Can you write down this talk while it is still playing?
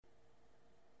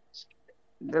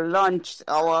the lunch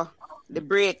hour, the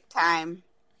break time.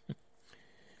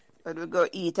 But we go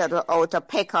eat out a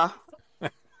pecker.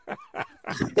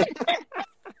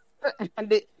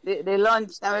 And the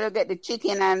lunch, and we'll get the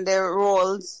chicken and the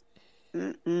rolls.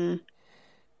 Mm-mm.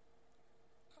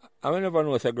 I never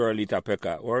know if a girl eat a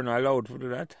pecker. We're not allowed to do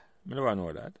that. I never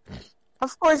know that.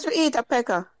 Of course we eat a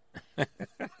pecker. The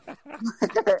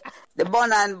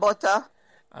bun and butter.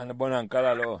 And the bun and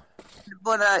callaloo. The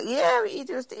butter, yeah, we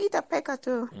used to eat a pecker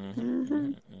too.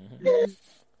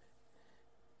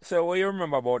 So what you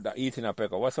remember about that, eating a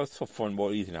pecker? What's so fun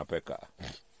about eating a pecker?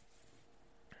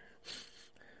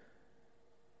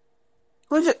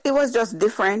 It was just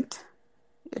different.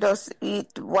 You just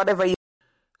eat whatever you...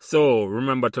 So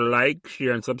remember to like,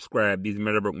 share, and subscribe these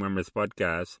Meadowbrook Memories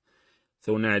podcasts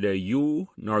so neither you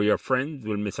nor your friends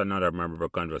will miss another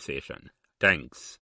Meadowbrook conversation. Thanks.